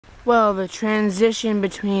Well, the transition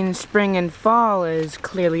between spring and fall is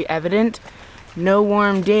clearly evident. No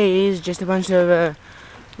warm days, just a bunch of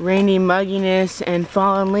rainy mugginess and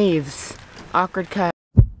fallen leaves. Awkward cut.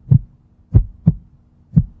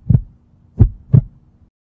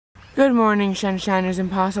 Good morning, SHunShiners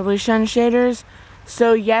and possibly SHunShaders.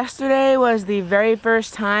 So yesterday was the very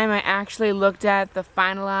first time I actually looked at the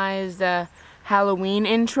finalized Halloween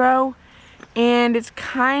intro, and it's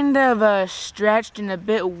kind of stretched and a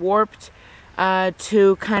bit warped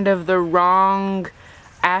to kind of the wrong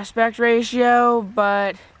aspect ratio,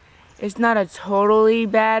 but it's not a totally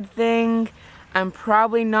bad thing. I'm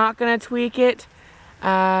probably not gonna tweak it.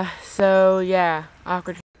 So yeah,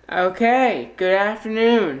 awkward. Okay, good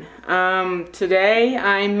afternoon. Today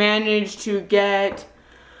I managed to get,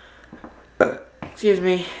 excuse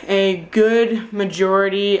me, a good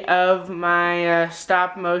majority of my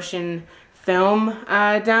stop motion film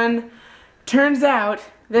done. Turns out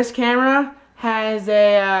this camera has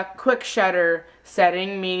a quick shutter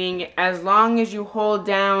setting, meaning as long as you hold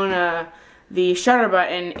down the shutter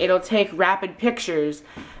button, it'll take rapid pictures,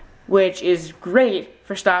 which is great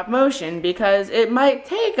for stop motion because it might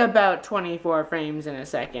take about 24 frames in a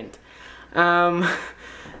second.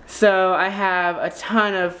 So I have a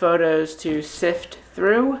ton of photos to sift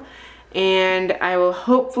through, and I will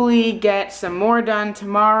hopefully get some more done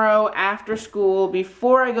tomorrow after school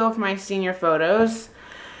before I go for my senior photos.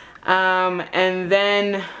 And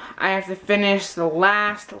then I have to finish the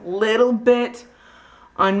last little bit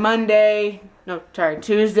on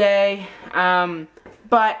Tuesday.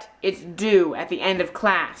 But it's due at the end of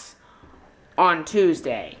class on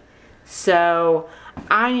Tuesday. So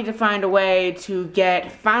I need to find a way to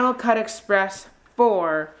get Final Cut Express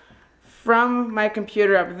 4 from my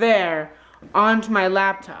computer up there onto my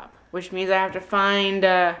laptop, which means I have to find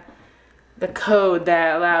the code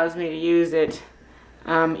that allows me to use it,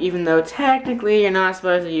 even though technically you're not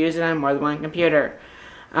supposed to use it on more than one computer.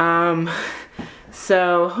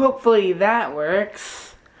 So hopefully that works,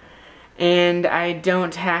 and I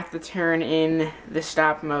don't have to turn in the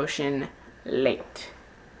stop motion late,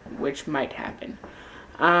 which might happen.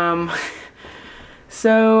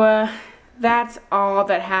 So that's all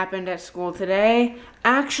that happened at school today.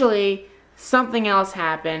 Actually, something else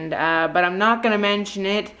happened, but I'm not going to mention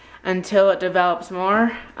it until it develops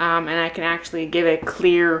more, and I can actually give a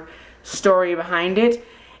clear story behind it.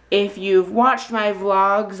 If you've watched my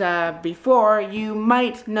vlogs before, you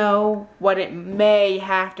might know what it may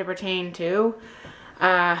have to pertain to,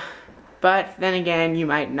 but then again, you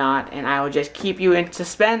might not, and I will just keep you in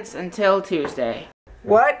suspense until Tuesday.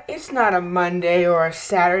 What? It's not a Monday or a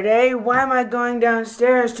Saturday. Why am I going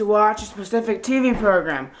downstairs to watch a specific TV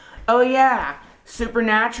program? Oh yeah,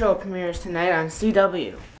 Supernatural premieres tonight on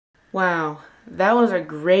CW. Wow, that was a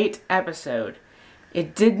great episode.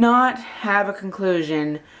 It did not have a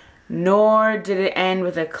conclusion, nor did it end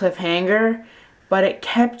with a cliffhanger, but it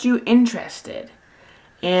kept you interested.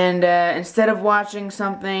 And instead of watching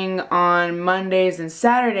something on Mondays and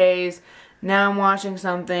Saturdays, now I'm watching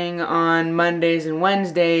something on Mondays and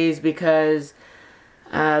Wednesdays because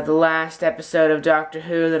the last episode of Doctor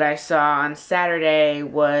Who that I saw on Saturday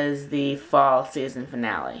was the fall season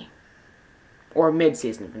finale. Or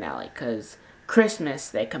mid-season finale, because Christmas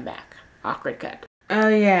they come back. Awkward cut. Oh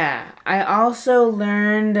yeah, I also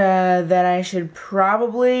learned that I should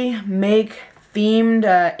probably make themed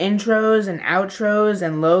intros and outros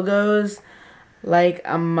and logos like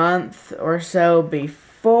a month or so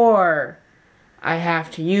before I have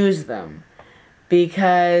to use them,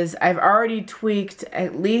 because I've already tweaked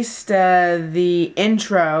at least the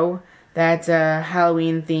intro that's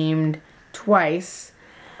Halloween themed twice,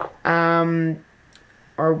 or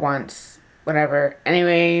once, whatever.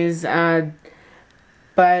 Anyways,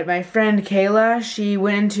 but my friend Kayla, she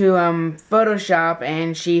went into Photoshop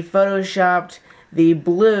and she photoshopped the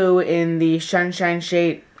blue in the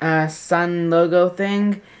SHunSHineSHate sun logo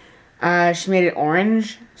thing. She made it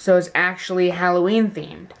orange, so it's actually Halloween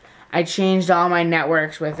themed. I changed all my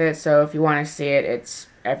networks with it, so if you want to see it, it's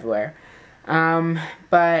everywhere.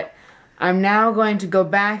 But I'm now going to go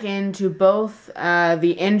back into both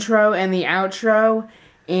the intro and the outro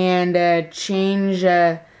and change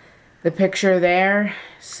the picture there.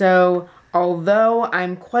 So although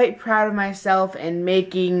I'm quite proud of myself in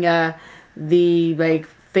making the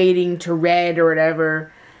fading to red or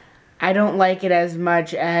whatever, I don't like it as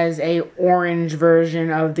much as a orange version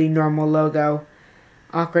of the normal logo.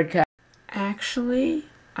 Awkward cut. Actually,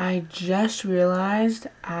 I just realized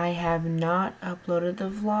I have not uploaded the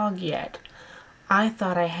vlog yet. I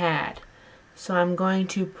thought I had. So I'm going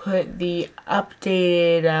to put the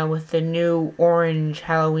updated with the new orange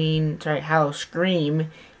Hallow-SCREAM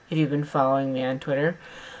if you've been following me on Twitter.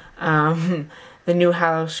 The new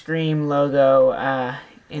Hallow-SCREAM logo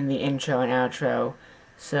in the intro and outro.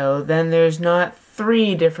 So then there's not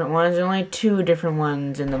 3 different ones, there's only 2 different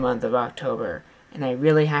ones in the month of October. And I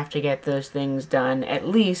really have to get those things done at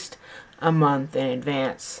least a month in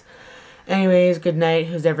advance. Anyways, good night,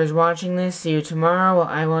 whoever's watching this. See you tomorrow. Well,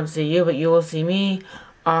 I won't see you, but you will see me.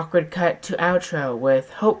 Awkward cut to outro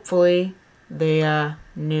with, hopefully, the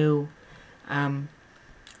new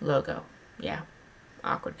logo. Yeah,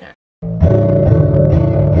 awkward cut.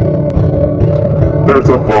 There's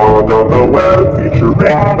a vlog on the web featuring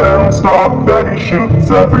Ben Stock that he shoots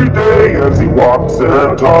every day as he walks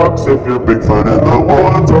and talks. If you're Bigfoot in the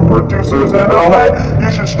woods or producers in LA,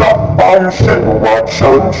 you should stop by your shit and watch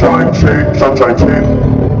SHunSHineSHate.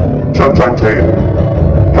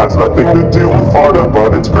 SHunSHineSHate has nothing to do with Florida,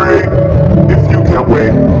 but it's great. If you can't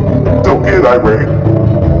wait, don't get irate.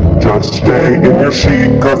 Just stay in your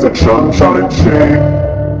sheet, cause it's SHunSHineSHate.